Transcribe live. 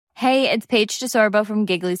Hey, it's Paige DeSorbo from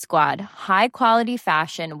Giggly Squad. High quality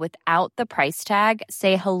fashion without the price tag.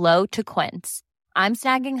 Say hello to Quince. I'm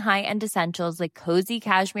snagging high-end essentials like cozy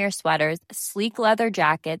cashmere sweaters, sleek leather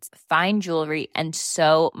jackets, fine jewelry, and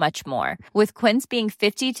so much more. With Quince being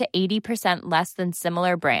 50 to 80% less than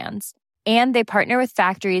similar brands. And they partner with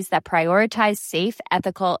factories that prioritize safe,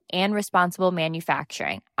 ethical, and responsible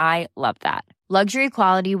manufacturing. I love that. Luxury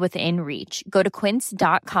quality within reach. Go to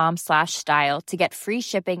quince.com/style to get free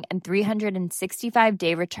shipping and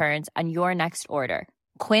 365-day returns on your next order.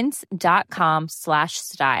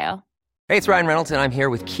 Quince.com/style. Hey, it's Ryan Reynolds, and I'm here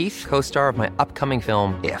with Keith, co-star of my upcoming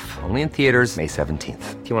film, If, only in theaters May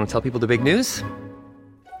 17th. Do you want to tell people the big news?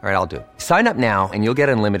 All right, I'll do it. Sign up now and you'll get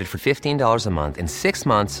unlimited for $15 a month and 6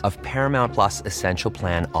 months of Paramount Plus Essential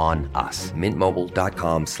Plan on us.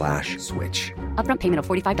 MintMobile.com/switch. Upfront payment of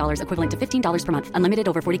 $45 equivalent to $15 per month. Unlimited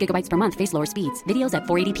over 40 gigabytes per month. Face lower speeds. Videos at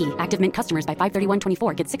 480p. Active Mint customers by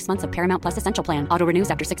 531.24 get 6 months of Paramount Plus Essential Plan. Auto renews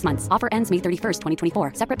after 6 months. Offer ends May 31st,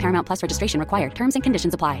 2024. Separate Paramount Plus registration required. Terms and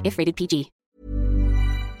conditions apply if rated PG.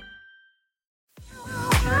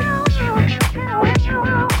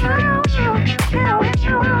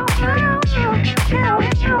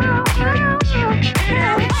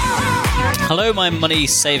 Hello, my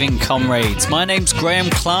money-saving comrades. My name's Graham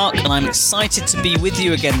Clark, and I'm excited to be with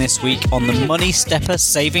you again this week on the Money Stepper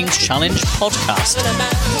Savings Challenge podcast.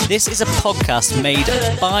 This is a podcast made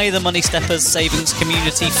by the Money Steppers Savings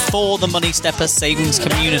community for the Money Steppers Savings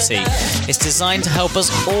community. It's designed to help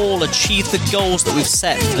us all achieve the goals that we've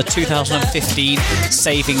set for the 2015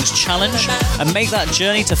 Savings Challenge and make that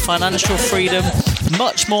journey to financial freedom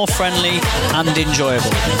much more friendly and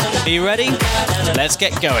enjoyable. Are you ready? Let's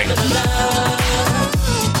get going.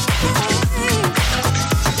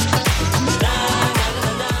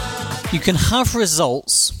 You can have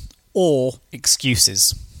results or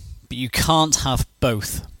excuses, but you can't have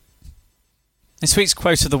both. This week's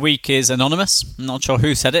quote of the week is anonymous. I'm not sure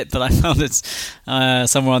who said it, but I found it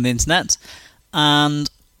somewhere on the internet. And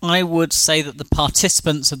I would say that the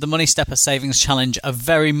participants of the Money Stepper Savings Challenge are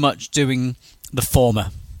very much doing the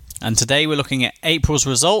former. And today we're looking at April's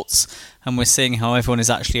results, and we're seeing how everyone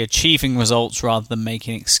is actually achieving results rather than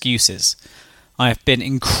making excuses. I have been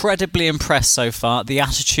incredibly impressed so far at the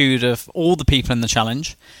attitude of all the people in the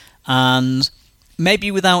challenge, and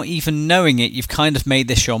maybe without even knowing it, you've kind of made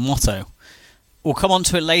this your motto. We'll come on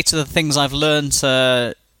to it later, the things I've learned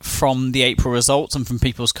from the April results and from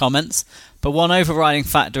people's comments, but one overriding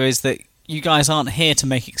factor is that you guys aren't here to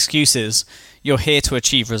make excuses, you're here to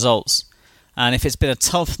achieve results. And if it's been a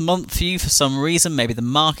tough month for you for some reason, maybe the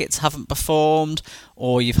markets haven't performed,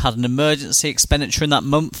 or you've had an emergency expenditure in that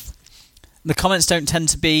month, the comments don't tend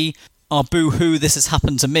to be, oh, boo-hoo, this has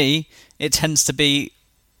happened to me. It tends to be,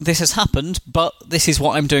 this has happened, but this is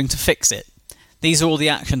what I'm doing to fix it. These are all the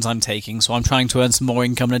actions I'm taking, so I'm trying to earn some more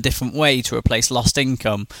income in a different way to replace lost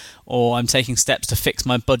income, or I'm taking steps to fix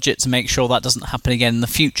my budget to make sure that doesn't happen again in the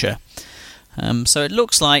future. So it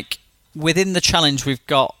looks like within the challenge we've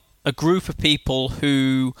got a group of people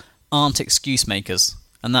who aren't excuse makers,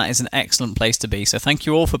 and that is an excellent place to be. So thank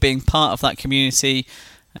you all for being part of that community.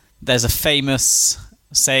 There's a famous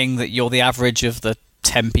saying that you're the average of the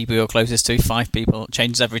 10 people you're closest to, 5 people, it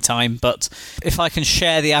changes every time, but if I can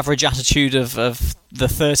share the average attitude of the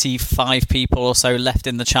 35 people or so left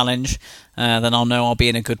in the challenge, then I'll know I'll be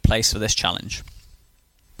in a good place for this challenge.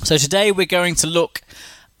 So today we're going to look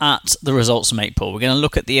at the results from April. We're going to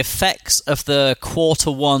look at the effects of the quarter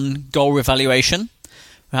one goal revaluation.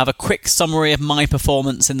 We'll have a quick summary of my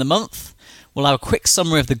performance in the month. We'll have a quick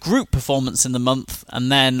summary of the group performance in the month,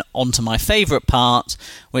 and then on to my favourite part,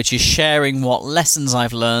 which is sharing what lessons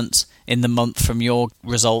I've learnt in the month from your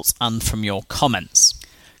results and from your comments.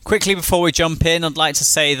 Quickly before we jump in, I'd like to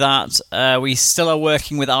say that we still are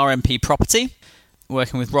working with RMP Property,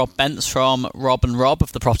 working with Rob Bentz from Rob and Rob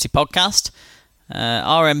of the Property Podcast.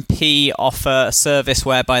 RMP offer a service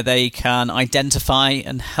whereby they can identify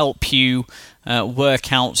and help you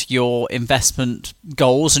work out your investment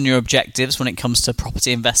goals and your objectives when it comes to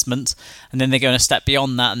property investment, and then they go a step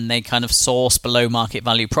beyond that and they kind of source below market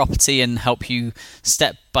value property and help you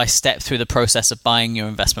step by step through the process of buying your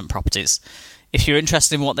investment properties. If you're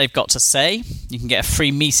interested in what they've got to say, you can get a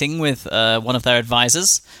free meeting with one of their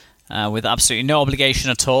advisors with absolutely no obligation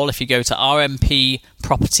at all if you go to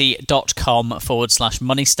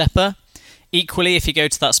rmpproperty.com/moneystepper. Equally, if you go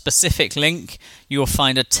to that specific link, you will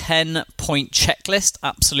find a 10-point checklist,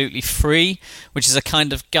 absolutely free, which is a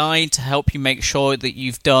kind of guide to help you make sure that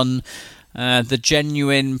you've done the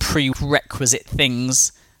genuine prerequisite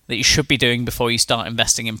things that you should be doing before you start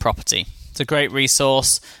investing in property. It's a great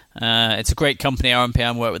resource. It's a great company, RMP.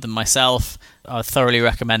 I work with them myself. I thoroughly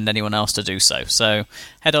recommend anyone else to do so. So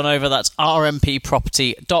head on over. That's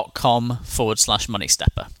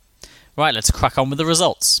rmpproperty.com/moneystepper. Right, let's crack on with the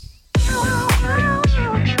results.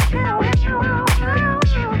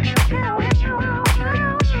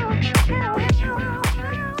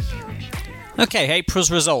 Okay,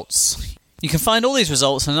 April's results. You can find all these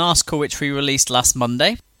results in an article which we released last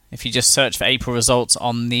Monday. If you just search for April results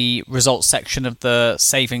on the results section of the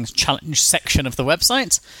Savings Challenge section of the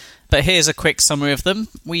website. But here's a quick summary of them.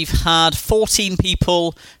 We've had 14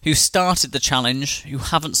 people who started the challenge who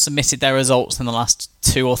haven't submitted their results in the last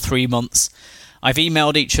 2 or 3 months. I've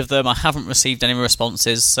emailed each of them. I haven't received any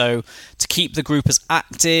responses. So to keep the group as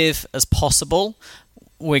active as possible,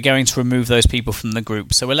 we're going to remove those people from the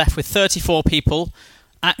group. So we're left with 34 people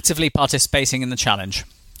actively participating in the challenge.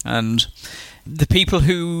 And the people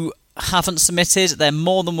who haven't submitted, they're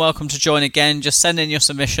more than welcome to join again. Just send in your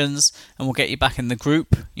submissions and we'll get you back in the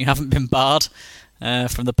group. You haven't been barred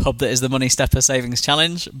from the pub that is the Money Stepper Savings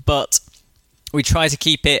Challenge, but we try to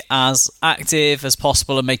keep it as active as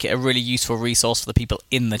possible and make it a really useful resource for the people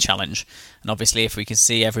in the challenge. And obviously if we can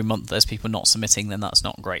see every month there's people not submitting, then that's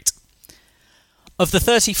not great. Of the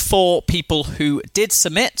 34 people who did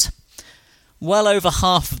submit, well over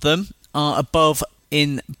half of them are above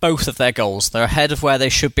in both of their goals. They're ahead of where they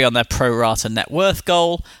should be on their pro rata net worth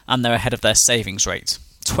goal, and they're ahead of their savings rate.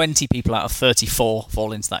 20 people out of 34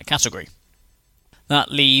 fall into that category.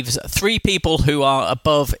 That leaves 3 people who are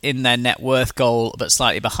above in their net worth goal but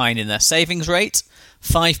slightly behind in their savings rate,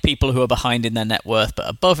 5 people who are behind in their net worth but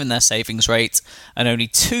above in their savings rate, and only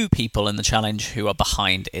 2 people in the challenge who are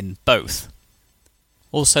behind in both.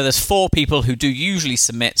 Also, there's 4 people who do usually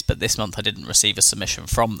submit, but this month I didn't receive a submission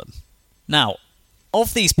from them. Now,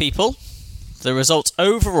 of these people, the results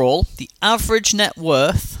overall, the average net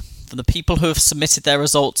worth for the people who have submitted their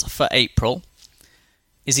results for April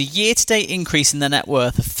is a year-to-date increase in their net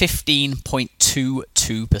worth of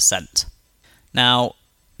 15.22%. Now,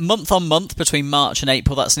 month on month between March and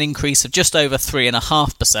April, that's an increase of just over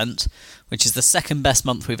 3.5%, which is the second best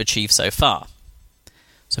month we've achieved so far.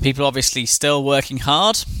 So people are obviously still working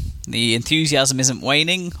hard. The enthusiasm isn't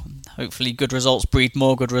waning. Hopefully good results breed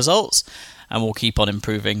more good results, and we'll keep on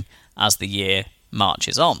improving as the year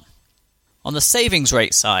marches on. On the savings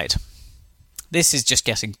rate side, this is just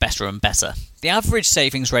getting better and better. The average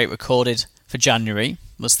savings rate recorded for January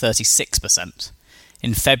was 36%.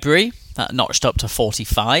 In February, that notched up to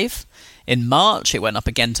 45%. In March, it went up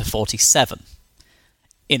again to 47%.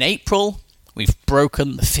 In April, we've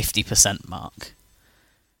broken the 50% mark.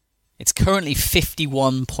 It's currently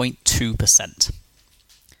 51.2%.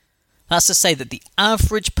 That's to say that the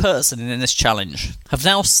average person in this challenge have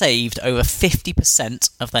now saved over 50%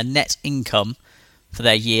 of their net income for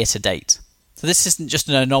their year to date. So this isn't just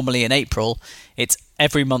an anomaly in April, it's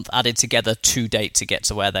every month added together to date to get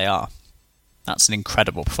to where they are. That's an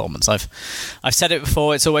incredible performance. I've said it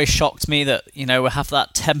before, it's always shocked me that, we have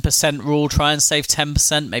that 10% rule, try and save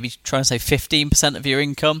 10%, maybe try and save 15% of your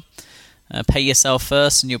income. Pay yourself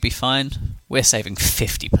first and you'll be fine. We're saving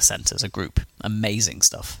 50% as a group. Amazing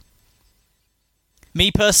stuff.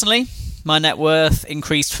 Me personally, my net worth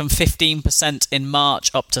increased from 15% in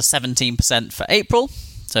March up to 17% for April.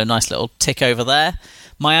 So a nice little tick over there.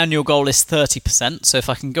 My annual goal is 30%. So if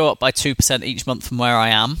I can go up by 2% each month from where I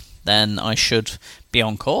am, then I should be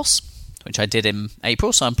on course, which I did in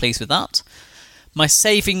April, so I'm pleased with that. My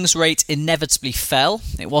savings rate inevitably fell.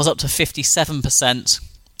 It was up to 57%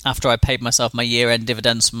 after I paid myself my year-end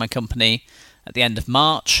dividends from my company at the end of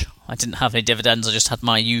March. I didn't have any dividends, I just had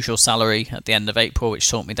my usual salary at the end of April, which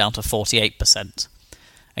taught me down to 48%.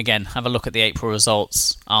 Again, have a look at the April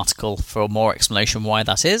results article for more explanation why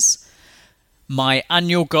that is. My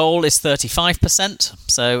annual goal is 35%,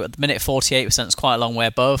 so at the minute 48% is quite a long way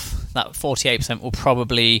above. That 48% will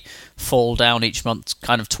probably fall down each month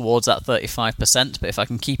kind of towards that 35%, but if I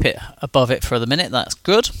can keep it above it for the minute, that's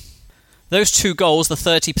good. Those two goals, the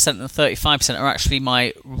 30% and the 35%, are actually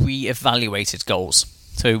my re-evaluated goals.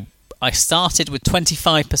 So I started with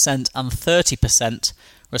 25% and 30%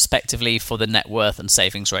 respectively for the net worth and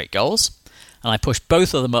savings rate goals, and I pushed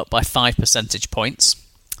both of them up by 5 percentage points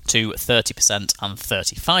to 30% and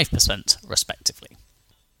 35% respectively.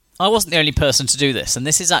 I wasn't the only person to do this, and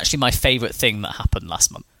this is actually my favourite thing that happened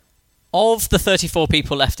last month. Of the 34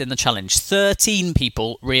 people left in the challenge, 13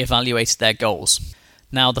 people re-evaluated their goals.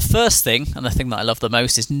 Now, the first thing, and the thing that I love the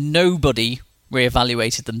most, is nobody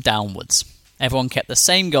re-evaluated them downwards. Everyone kept the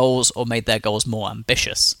same goals or made their goals more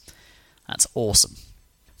ambitious. That's awesome.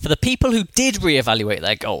 For the people who did re-evaluate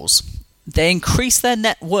their goals, they increased their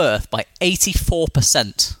net worth by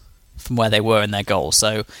 84% from from where they were in their goal.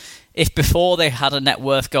 So if before they had a net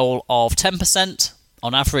worth goal of 10%,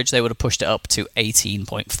 on average they would have pushed it up to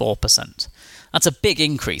 18.4%. That's a big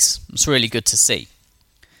increase. It's really good to see.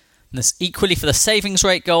 And this equally for the savings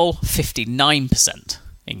rate goal, 59%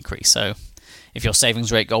 increase. So if your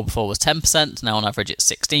savings rate goal before was 10%, now on average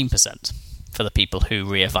it's 16% for the people who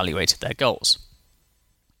reevaluated their goals.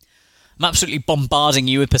 I'm absolutely bombarding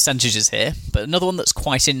you with percentages here, but another one that's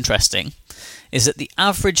quite interesting is that the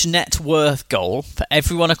average net worth goal for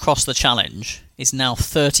everyone across the challenge is now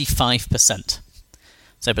 35%.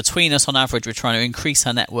 So between us, on average, we're trying to increase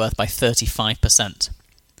our net worth by 35%.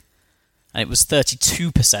 And it was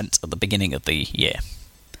 32% at the beginning of the year.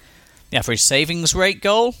 The average savings rate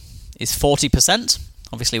goal is 40%.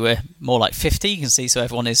 Obviously, we're more like 50, you can see, so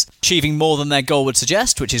everyone is achieving more than their goal would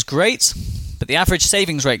suggest, which is great. But the average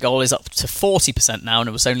savings rate goal is up to 40% now, and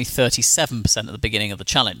it was only 37% at the beginning of the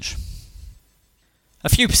challenge. A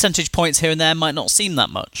few percentage points here and there might not seem that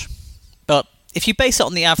much, but if you base it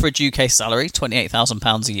on the average UK salary,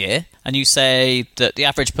 £28,000 a year, and you say that the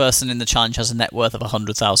average person in the challenge has a net worth of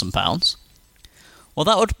 £100,000, well,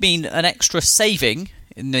 that would mean an extra saving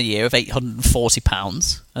in the year of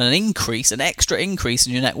 £840 and an extra increase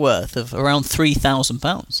in your net worth of around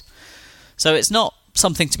 £3,000. So it's not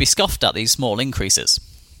something to be scoffed at, these small increases.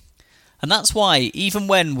 And that's why even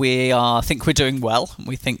when we think we're doing well, and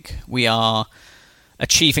we think we are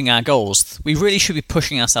achieving our goals, we really should be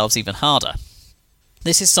pushing ourselves even harder.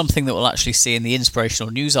 This is something that we'll actually see in the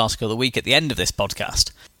inspirational news article of the week at the end of this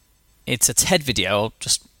podcast. It's a TED video. I'll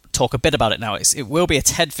just talk a bit about it now. It will be a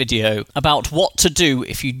TED video about what to do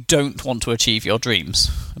if you don't want to achieve your dreams.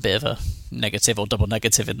 A bit of a negative or double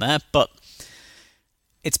negative in there, but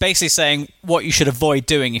it's basically saying what you should avoid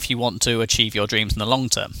doing if you want to achieve your dreams in the long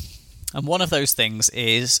term. And one of those things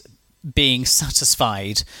is being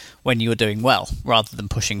satisfied when you are doing well, rather than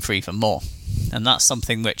pushing for even more. And that's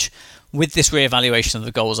something which, with this reevaluation of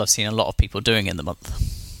the goals, I've seen a lot of people doing in the month.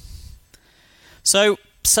 So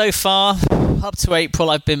far, up to April,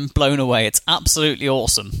 I've been blown away. It's absolutely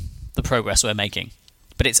awesome, the progress we're making.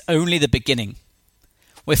 But it's only the beginning.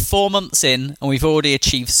 We're 4 months in, and we've already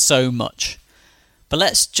achieved so much. But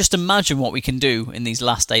let's just imagine what we can do in these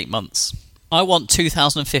last 8 months. I want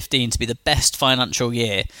 2015 to be the best financial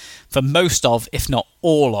year for most of, if not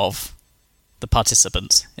all of, the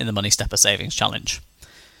participants in the Money Stepper Savings Challenge.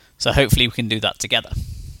 So hopefully we can do that together.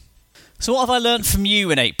 So what have I learned from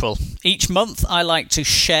you in April? Each month I like to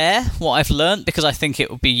share what I've learned because I think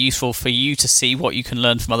it would be useful for you to see what you can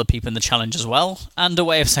learn from other people in the challenge as well, and a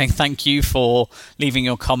way of saying thank you for leaving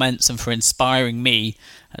your comments and for inspiring me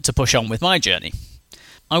to push on with my journey.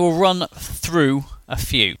 I will run through a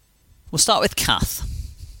few. We'll start with Kath.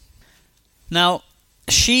 Now,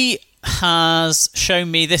 she has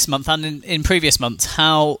shown me this month and in previous months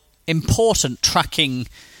how important tracking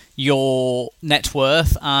your net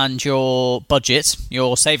worth and your budget,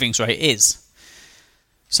 your savings rate is.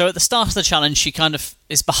 So at the start of the challenge, she kind of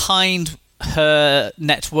is behind her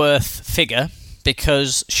net worth figure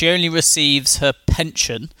because she only receives her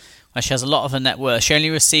pension, where she has a lot of her net worth. She only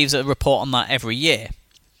receives a report on that every year.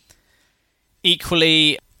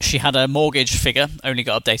 Equally, she had a mortgage figure, only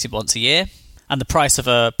got updated once a year, and the price of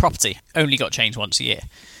a property only got changed once a year.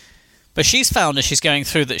 But she's found as she's going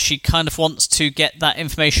through that she kind of wants to get that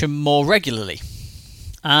information more regularly.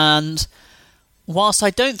 And whilst I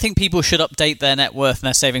don't think people should update their net worth and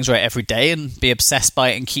their savings rate every day and be obsessed by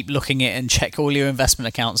it and keep looking at it and check all your investment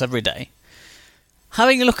accounts every day,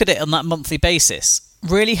 having a look at it on that monthly basis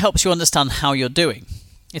really helps you understand how you're doing.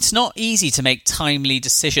 It's not easy to make timely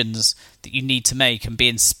decisions that you need to make and be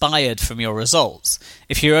inspired from your results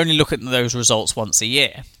if you're only looking at those results once a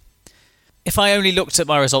year. If I only looked at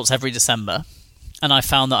my results every December and I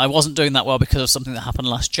found that I wasn't doing that well because of something that happened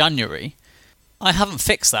last January, I haven't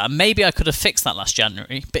fixed that. Maybe I could have fixed that last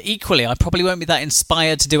January, but equally I probably won't be that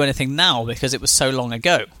inspired to do anything now because it was so long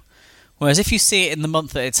ago. Whereas if you see it in the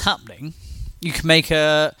month that it's happening, you can make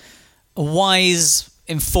a wise,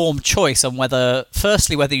 informed choice on whether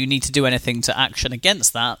you need to do anything to action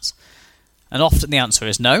against that. And often the answer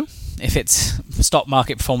is no. If it's stock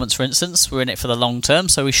market performance, for instance, we're in it for the long term,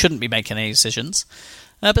 so we shouldn't be making any decisions.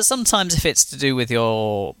 But sometimes if it's to do with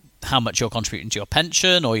how much you're contributing to your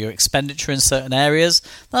pension or your expenditure in certain areas,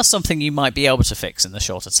 that's something you might be able to fix in the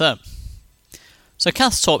shorter term. So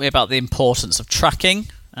Kath taught me about the importance of tracking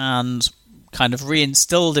and kind of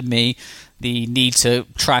reinstilled in me the need to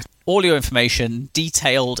track all your information,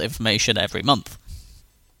 detailed information every month.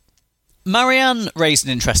 Marianne raised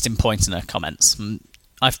an interesting point in her comments.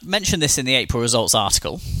 I've mentioned this in the April results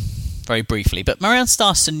article very briefly, but Marianne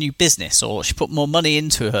started a new business, or she put more money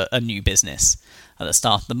into a new business at the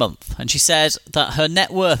start of the month, and she said that her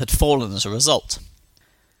net worth had fallen as a result.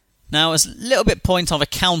 Now, there's a little bit point of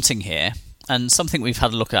accounting here, and something we've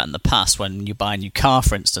had a look at in the past when you buy a new car,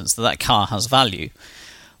 for instance, that car has value.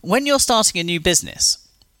 When you're starting a new business,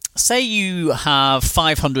 say you have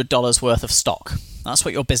 $500 worth of stock. That's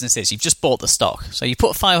what your business is. You've just bought the stock. So you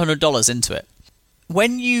put $500 into it.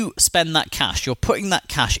 When you spend that cash, you're putting that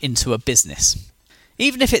cash into a business.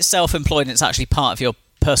 Even if it's self-employed and it's actually part of your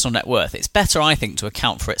personal net worth, it's better, I think, to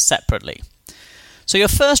account for it separately. So your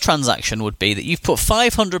first transaction would be that you've put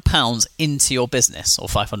 £500 into your business, or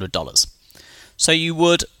 $500. So you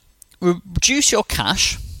would reduce your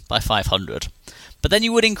cash by $500, but then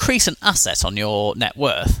you would increase an asset on your net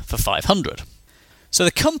worth for $500. So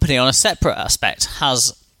the company, on a separate aspect,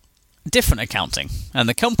 has different accounting. And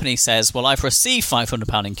the company says, well, I've received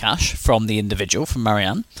 £500 in cash from the individual, from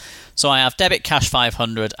Marianne. So I have debit cash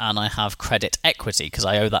 $500 and I have credit equity because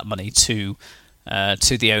I owe that money to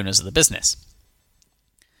the owners of the business.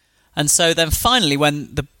 And so then finally,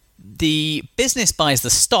 when the business buys the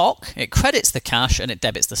stock, it credits the cash and it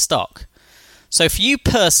debits the stock. So for you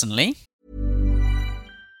personally,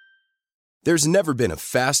 there's never been a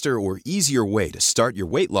faster or easier way to start your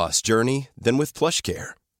weight loss journey than with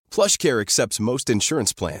PlushCare. PlushCare accepts most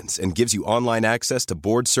insurance plans and gives you online access to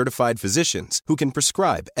board-certified physicians who can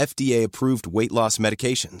prescribe FDA-approved weight loss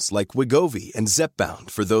medications like Wegovy and Zepbound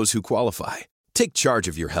for those who qualify. Take charge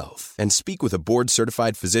of your health and speak with a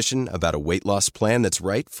board-certified physician about a weight loss plan that's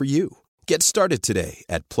right for you. Get started today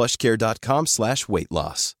at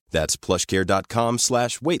plushcare.com/weight-loss. That's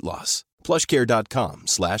plushcare.com/weight-loss.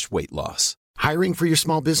 plushcare.com/weight-loss. Hiring for your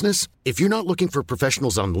small business? If you're not looking for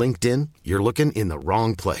professionals on LinkedIn, you're looking in the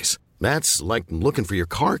wrong place. That's like looking for your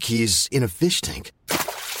car keys in a fish tank.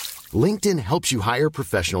 LinkedIn helps you hire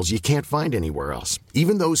professionals you can't find anywhere else,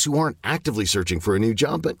 even those who aren't actively searching for a new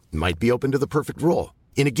job but might be open to the perfect role.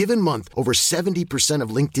 In a given month, over 70%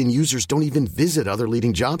 of LinkedIn users don't even visit other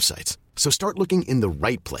leading job sites. So start looking in the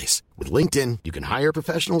right place. With LinkedIn, you can hire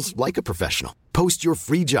professionals like a professional. Post your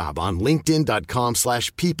free job on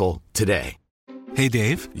linkedin.com/people today. Hey,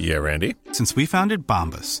 Dave. Yeah, Randy. Since we founded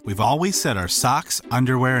Bombas, we've always said our socks,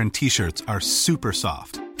 underwear, and T-shirts are super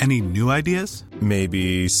soft. Any new ideas?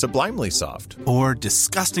 Maybe sublimely soft. Or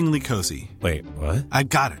disgustingly cozy. Wait, what? I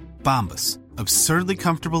got it. Bombas. Absurdly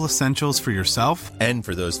comfortable essentials for yourself and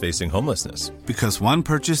for those facing homelessness. Because one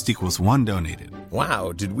purchased equals one donated.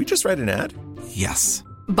 Wow, did we just write an ad? Yes.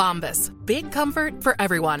 Bombas. Big comfort for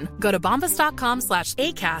everyone. Go to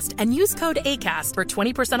bombas.com/ACAST and use code ACAST for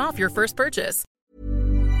 20% off your first purchase.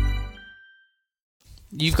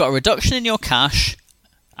 You've got a reduction in your cash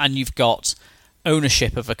and you've got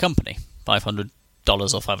ownership of a company,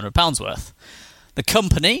 $500 or £500 worth. The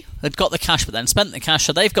company had got the cash but then spent the cash,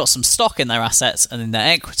 so they've got some stock in their assets, and in their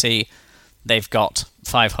equity they've got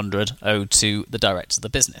 $500 owed to the director of the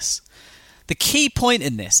business. The key point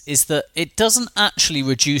in this is that it doesn't actually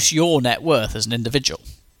reduce your net worth as an individual.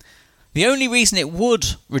 The only reason it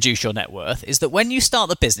would reduce your net worth is that when you start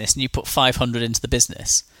the business and you put $500 into the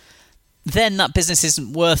business, then that business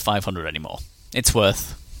isn't worth $500 anymore. It's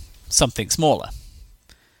worth something smaller.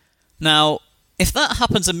 Now, if that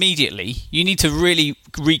happens immediately, you need to really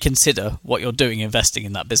reconsider what you're doing investing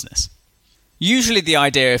in that business. Usually the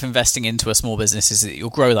idea of investing into a small business is that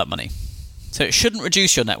you'll grow that money. So it shouldn't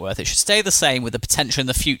reduce your net worth. It should stay the same with the potential in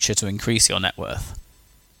the future to increase your net worth.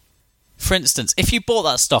 For instance, if you bought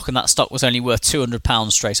that stock and that stock was only worth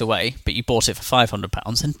 £200 straight away, but you bought it for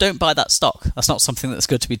 £500, then don't buy that stock. That's not something that's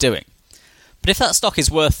good to be doing. But if that stock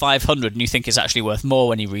is worth $500 and you think it's actually worth more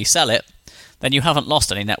when you resell it, then you haven't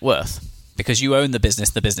lost any net worth because you own the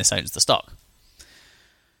business owns the stock.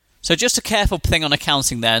 So just a careful thing on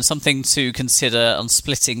accounting there, and something to consider on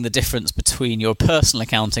splitting the difference between your personal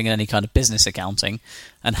accounting and any kind of business accounting,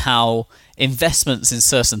 and how investments in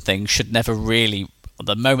certain things should never really,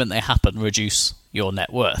 the moment they happen, reduce your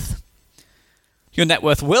net worth. Your net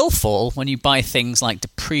worth will fall when you buy things like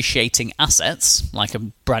depreciating assets, like a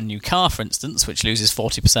brand new car, for instance, which loses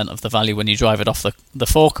 40% of the value when you drive it off the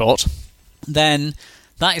forecourt. Then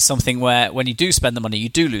that is something where when you do spend the money, you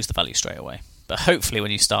do lose the value straight away. But hopefully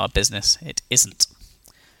when you start a business, it isn't.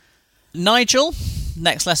 Nigel,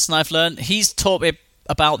 next lesson I've learned, he's taught me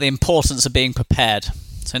about the importance of being prepared.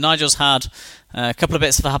 So Nigel's had a couple of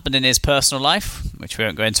bits that have happened in his personal life, which we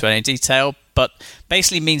won't go into any detail, but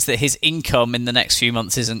basically means that his income in the next few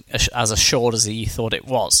months isn't as assured as he thought it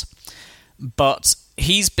was. But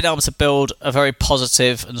he's been able to build a very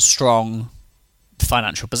positive and strong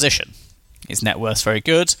financial position. His net worth's very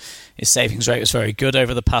good. His savings rate was very good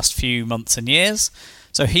over the past few months and years.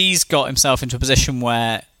 So he's got himself into a position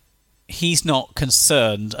where he's not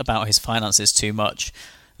concerned about his finances too much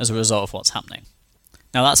as a result of what's happening.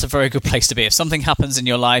 Now, that's a very good place to be. If something happens in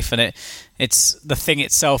your life and it's the thing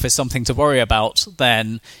itself is something to worry about,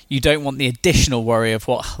 then you don't want the additional worry of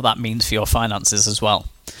what that means for your finances as well.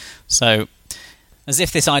 So, as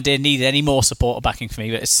if this idea needed any more support or backing for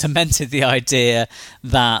me, but it's cemented the idea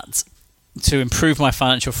that to improve my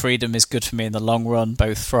financial freedom is good for me in the long run,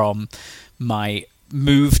 both from my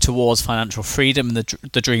move towards financial freedom and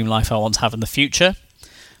the dream life I want to have in the future.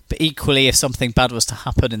 But equally, if something bad was to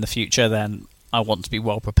happen in the future, then I want to be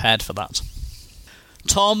well prepared for that.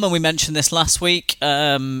 Tom, and we mentioned this last week,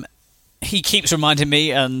 he keeps reminding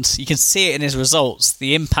me, and you can see it in his results,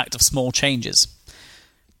 the impact of small changes.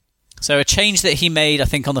 So a change that he made, I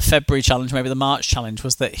think, on the February challenge, maybe the March challenge,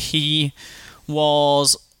 was that he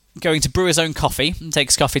was going to brew his own coffee and take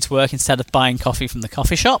his coffee to work instead of buying coffee from the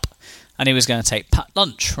coffee shop, and he was going to take packed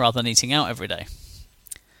lunch rather than eating out every day.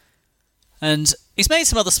 And he's made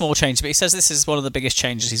some other small changes, but he says this is one of the biggest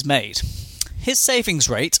changes he's made. His savings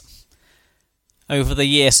rate over the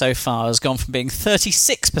year so far has gone from being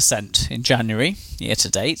 36% in January year to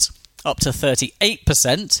date, up to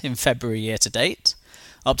 38% in February year to date,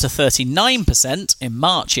 up to 39% in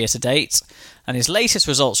March year to date, and his latest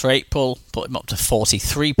results for April put him up to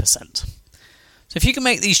 43%. So if you can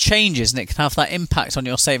make these changes and it can have that impact on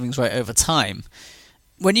your savings rate over time,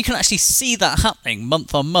 when you can actually see that happening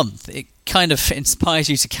month on month, it kind of inspires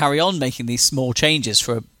you to carry on making these small changes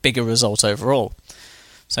for a bigger result overall.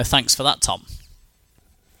 So thanks for that, Tom.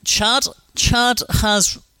 Chad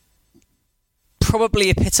has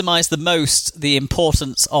probably epitomised the most the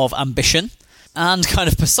importance of ambition and kind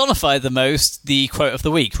of personified the most the quote of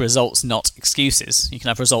the week, results not excuses. You can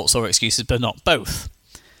have results or excuses, but not both.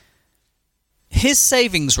 His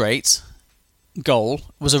savings rate goal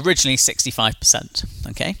was originally 65%.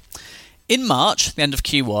 Okay, in March, the end of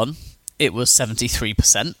Q1, it was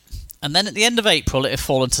 73%, and then at the end of April, it had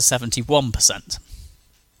fallen to 71%.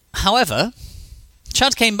 However,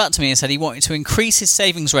 Chad came back to me and said he wanted to increase his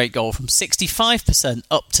savings rate goal from 65%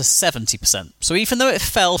 up to 70%. So even though it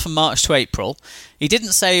fell from March to April, he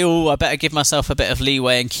didn't say, I better give myself a bit of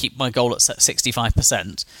leeway and keep my goal at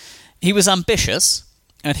 65%. He was ambitious,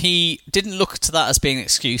 and he didn't look to that as being an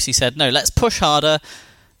excuse. He said, no, let's push harder.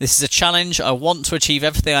 This is a challenge. I want to achieve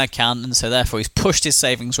everything I can, and so therefore he's pushed his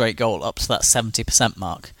savings rate goal up to that 70%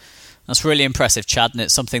 mark. That's really impressive, Chad, and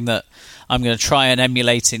it's something that I'm going to try and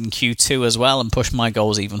emulate in Q2 as well and push my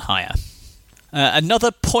goals even higher. Another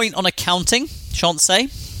point on accounting, Chauncey,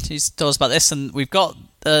 she's told us about this, and we've got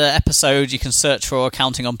the episode you can search for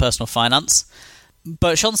accounting on personal finance.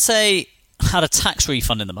 But Chauncey had a tax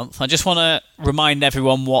refund in the month. I just want to remind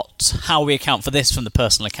everyone how we account for this from the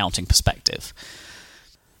personal accounting perspective.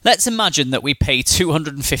 Let's imagine that we pay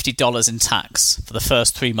 $250 in tax for the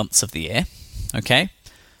first 3 months of the year, okay,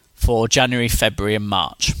 for January, February and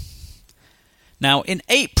March. Now, in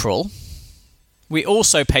April, we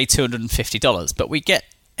also pay $250, but we get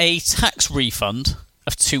a tax refund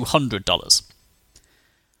of $200.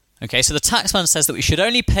 Okay, so the taxman says that we should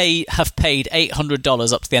only have paid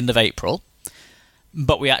 $800 up to the end of April,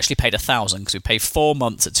 but we actually paid $1,000 because we paid 4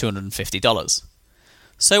 months at $250.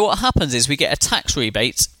 So what happens is we get a tax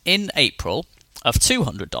rebate in April of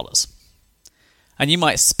 $200. And you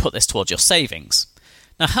might put this towards your savings.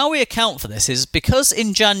 Now, how we account for this is because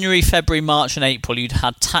in January, February, March and April you'd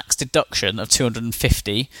had tax deduction of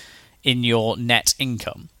 $250 in your net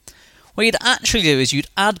income. What you'd actually do is you'd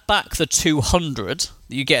add back the $200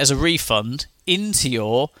 that you get as a refund into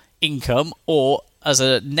your income or as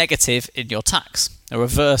a negative in your tax, a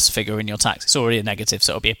reverse figure in your tax. It's already a negative,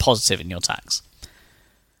 so it'll be a positive in your tax.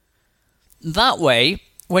 That way,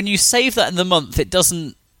 when you save that in the month, it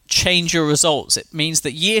doesn't change your results. It means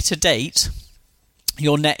that year to date,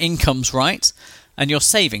 your net income's right and your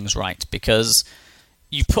savings right, because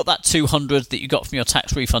you put that $200 that you got from your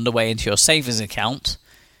tax refund away into your savings account.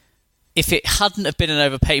 If it hadn't have been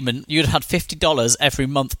an overpayment, you'd have had $50 every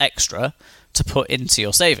month extra to put into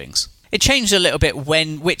your savings. It changed a little bit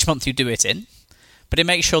which month you do it in, but it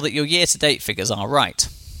makes sure that your year-to-date figures are right.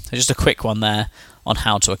 So just a quick one there on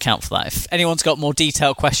how to account for that. If anyone's got more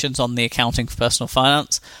detailed questions on the accounting for personal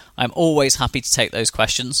finance, I'm always happy to take those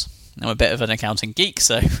questions. I'm a bit of an accounting geek,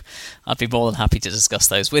 so I'd be more than happy to discuss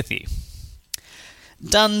those with you.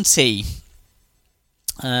 Dan T.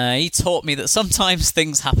 He taught me that sometimes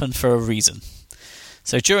things happen for a reason.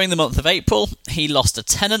 So during the month of April, he lost a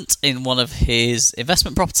tenant in one of his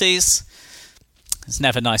investment properties, It's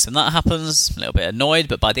never nice when that happens, a little bit annoyed,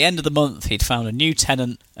 but by the end of the month he'd found a new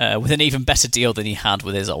tenant with an even better deal than he had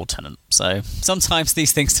with his old tenant. So sometimes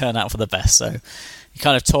these things turn out for the best. So he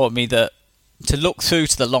kind of taught me that to look through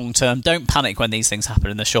to the long term, don't panic when these things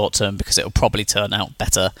happen in the short term because it'll probably turn out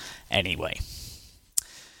better anyway.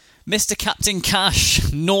 Mr. Captain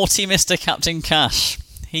Cash, naughty Mr. Captain Cash,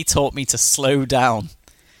 he taught me to slow down.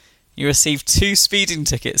 You received 2 speeding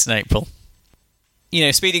tickets in April. You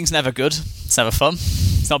know, speeding's never good. It's never fun.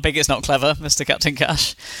 It's not big, it's not clever, Mr. Captain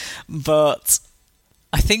Cash. But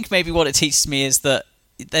I think maybe what it teaches me is that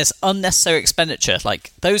there's unnecessary expenditure,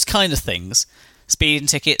 like those kind of things, speeding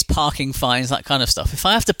tickets, parking fines, that kind of stuff. If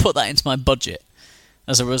I have to put that into my budget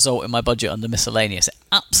as a result in my budget under miscellaneous, it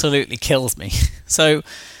absolutely kills me. So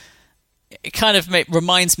it kind of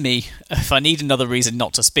reminds me, if I need another reason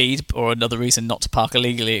not to speed or another reason not to park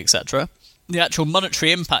illegally, etc., the actual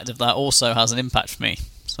monetary impact of that also has an impact for me.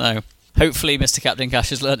 So hopefully Mr. Captain Cash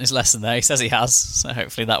has learnt his lesson there. He says he has, so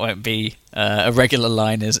hopefully that won't be a regular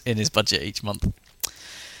line in his budget each month.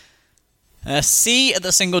 C at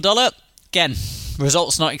the single dollar. Again,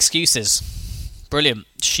 results not excuses. Brilliant.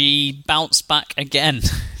 She bounced back again.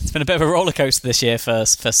 It's been a bit of a roller coaster this year for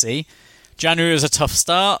C. January was a tough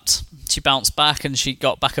start. She bounced back and she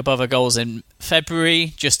got back above her goals in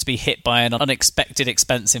February, just to be hit by an unexpected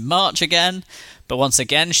expense in March again. But once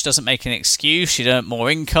again, she doesn't make an excuse. She'd earned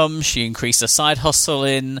more income. She increased her side hustle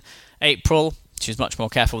in April. She was much more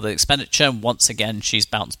careful with expenditure. And once again, she's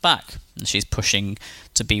bounced back. And she's pushing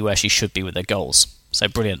to be where she should be with her goals. So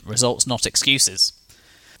brilliant. Results, not excuses.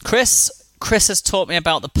 Chris has taught me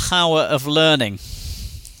about the power of learning.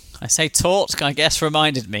 I say taught, I guess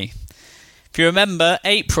reminded me. If you remember,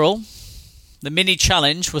 April, the mini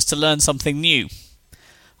challenge was to learn something new.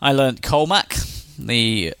 I learned Colmac,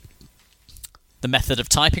 the method of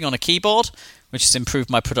typing on a keyboard, which has improved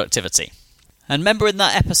my productivity. And remember in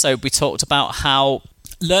that episode we talked about how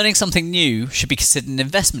learning something new should be considered an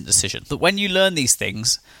investment decision. That when you learn these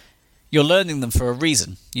things, you're learning them for a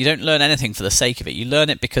reason. You don't learn anything for the sake of it. You learn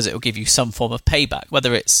it because it will give you some form of payback,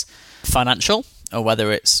 whether it's financial or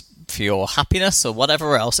whether it's for your happiness or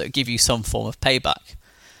whatever else. It will give you some form of payback.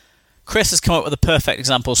 Chris has come up with a perfect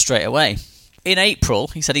example straight away. In April,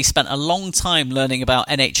 he said he spent a long time learning about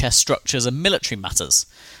NHS structures and military matters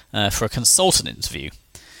for a consultant interview.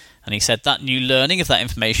 And he said that new learning of that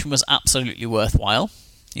information was absolutely worthwhile.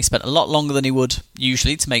 He spent a lot longer than he would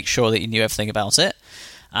usually to make sure that he knew everything about it.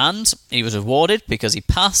 And he was rewarded because he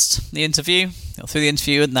passed the interview, got through the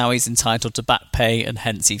interview, and now he's entitled to back pay and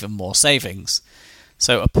hence even more savings.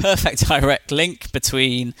 So a perfect direct link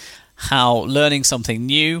between how learning something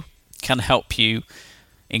new can help you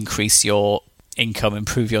increase your income,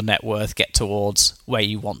 improve your net worth, get towards where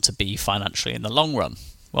you want to be financially in the long run.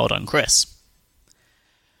 Well done, Chris.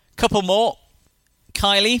 Couple more.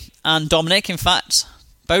 Kylie and Dominic, in fact,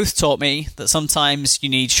 both taught me that sometimes you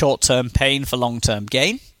need short-term pain for long-term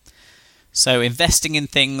gain. So investing in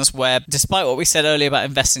things where, despite what we said earlier about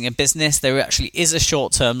investing in business, there actually is a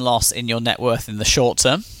short-term loss in your net worth in the short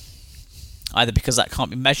term. Either because that can't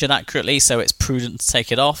be measured accurately, so it's prudent to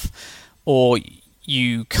take it off, or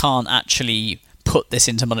you can't actually put this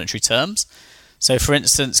into monetary terms. So for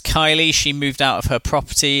instance, Kylie, she moved out of her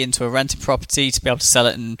property into a rented property to be able to sell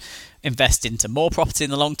it and invest into more property in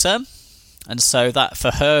the long term. And so that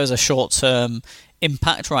for her is a short-term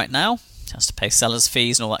impact right now. She has to pay seller's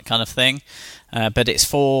fees and all that kind of thing. But it's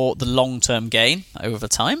for the long-term gain over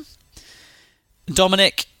time.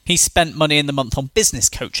 Dominic, he spent money in the month on business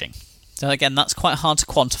coaching. So again, that's quite hard to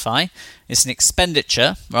quantify. It's an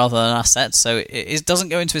expenditure rather than an asset, so it doesn't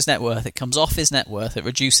go into his net worth. It comes off his net worth. It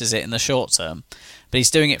reduces it in the short term, but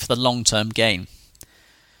he's doing it for the long-term gain.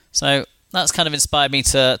 So that's kind of inspired me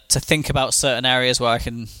to think about certain areas where I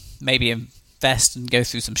can maybe invest and go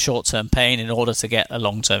through some short-term pain in order to get a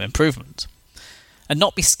long-term improvement. And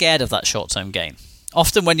not be scared of that short-term gain.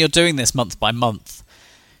 Often when you're doing this month by month,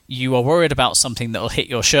 you are worried about something that will hit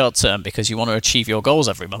your short term because you want to achieve your goals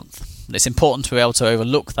every month. And it's important to be able to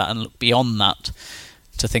overlook that and look beyond that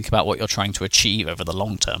to think about what you're trying to achieve over the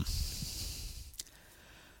long term.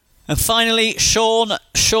 And finally, Sean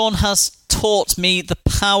has taught me the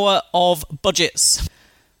power of budgets.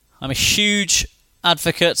 I'm a huge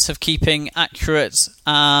advocate of keeping accurate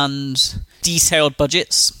and detailed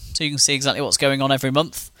budgets so you can see exactly what's going on every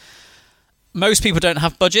month. Most people don't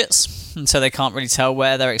have budgets, and so they can't really tell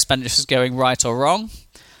where their expenditure is going right or wrong.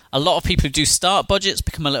 A lot of people who do start budgets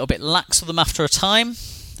become a little bit lax with them after a time.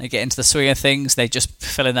 They get into the swing of things, they just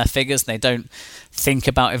fill in their figures, and they don't think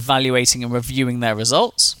about evaluating and reviewing their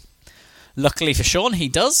results. Luckily for Sean, he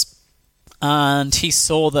does. And he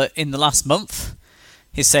saw that in the last month,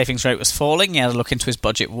 His savings rate was falling, he had a look into his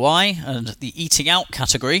budget why, and the eating out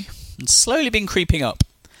category had slowly been creeping up,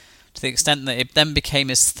 to the extent that it then became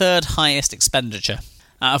his third highest expenditure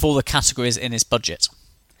out of all the categories in his budget.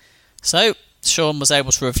 So, Sean was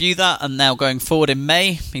able to review that, and now going forward in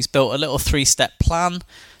May, he's built a little 3-step plan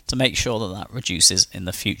to make sure that that reduces in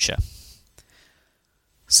the future.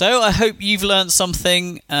 So I hope you've learned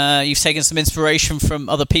something, you've taken some inspiration from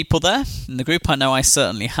other people there in the group. I know I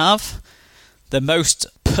certainly have. The most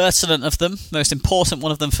pertinent of them, most important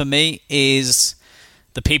one of them for me, is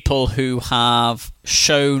the people who have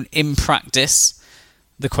shown in practice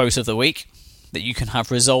the quote of the week, that you can have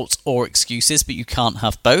results or excuses, but you can't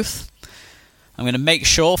have both. I'm going to make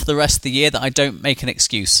sure for the rest of the year that I don't make an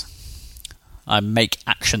excuse. I make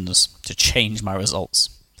actions to change my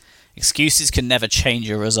results. Excuses can never change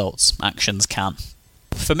your results. Actions can.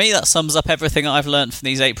 For me, that sums up everything I've learned from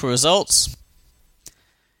these April results.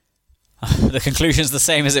 The conclusion's the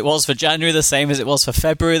same as it was for January, the same as it was for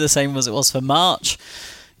February, the same as it was for March.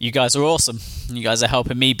 You guys are awesome. You guys are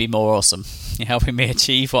helping me be more awesome. You're helping me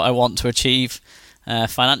achieve what I want to achieve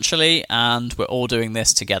financially, and we're all doing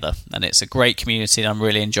this together. And it's a great community, and I'm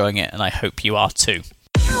really enjoying it, and I hope you are too.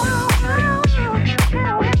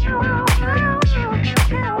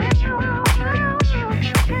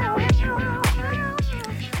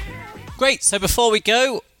 Great, so before we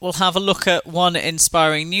go, we'll have a look at one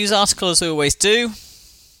inspiring news article, as we always do.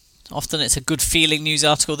 Often it's a good feeling news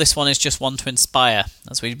article. This one is just one to inspire.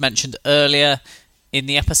 As we mentioned earlier in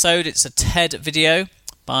the episode, it's a TED video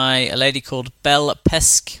by a lady called Belle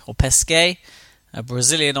Pesque, a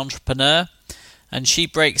Brazilian entrepreneur, and she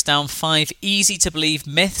breaks down 5 easy-to-believe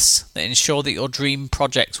myths that ensure that your dream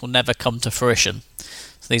project will never come to fruition.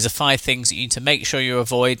 So these are 5 things that you need to make sure you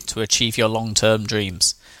avoid to achieve your long-term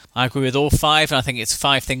dreams. I agree with all 5, and I think it's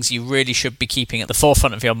 5 things you really should be keeping at the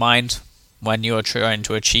forefront of your mind when you're trying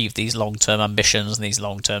to achieve these long-term ambitions and these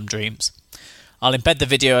long-term dreams. I'll embed the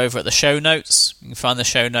video over at the show notes. You can find the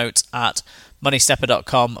show notes at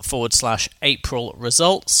moneystepper.com/April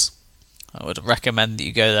results. I would recommend that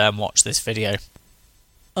you go there and watch this video.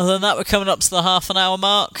 Other than that, we're coming up to the half an hour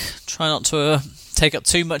mark. Try not to take up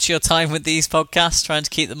too much of your time with these podcasts, trying to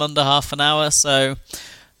keep them under half an hour. So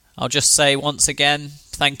I'll just say once again,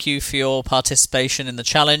 thank you for your participation in the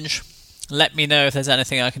challenge. Let me know if there's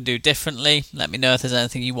anything I can do differently. Let me know if there's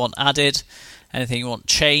anything you want added, anything you want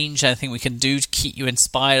changed, anything we can do to keep you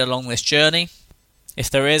inspired along this journey. If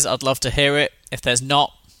there is, I'd love to hear it. If there's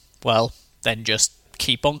not, well, then just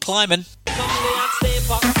keep on climbing.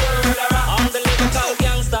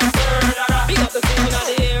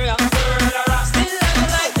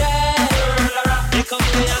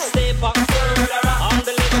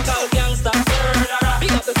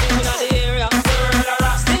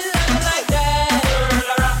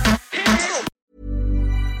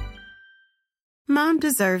 Mom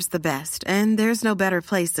deserves the best, and there's no better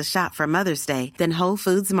place to shop for Mother's Day than Whole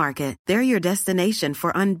Foods Market. They're your destination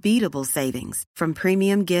for unbeatable savings, from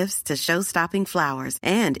premium gifts to show-stopping flowers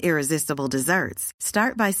and irresistible desserts.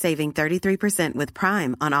 Start by saving 33% with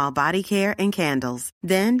Prime on all body care and candles.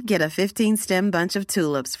 Then get a 15-stem bunch of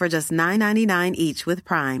tulips for just $9.99 each with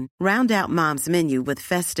Prime. Round out Mom's menu with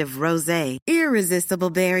festive rosé,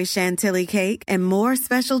 irresistible berry chantilly cake, and more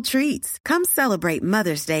special treats. Come celebrate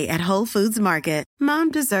Mother's Day at Whole Foods Market.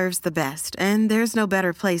 Mom deserves the best, and there's no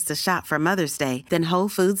better place to shop for Mother's Day than Whole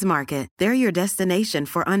Foods Market. They're your destination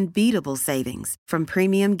for unbeatable savings, from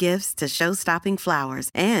premium gifts to show-stopping flowers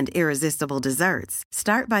and irresistible desserts.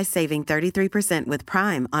 Start by saving 33% with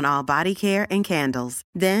Prime on all body care and candles.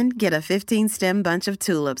 Then get a 15-stem bunch of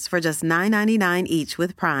tulips for just $9.99 each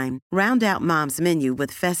with Prime. Round out Mom's menu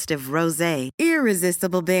with festive rosé,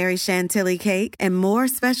 irresistible berry chantilly cake, and more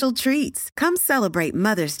special treats. Come celebrate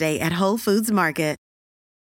Mother's Day at Whole Foods Market.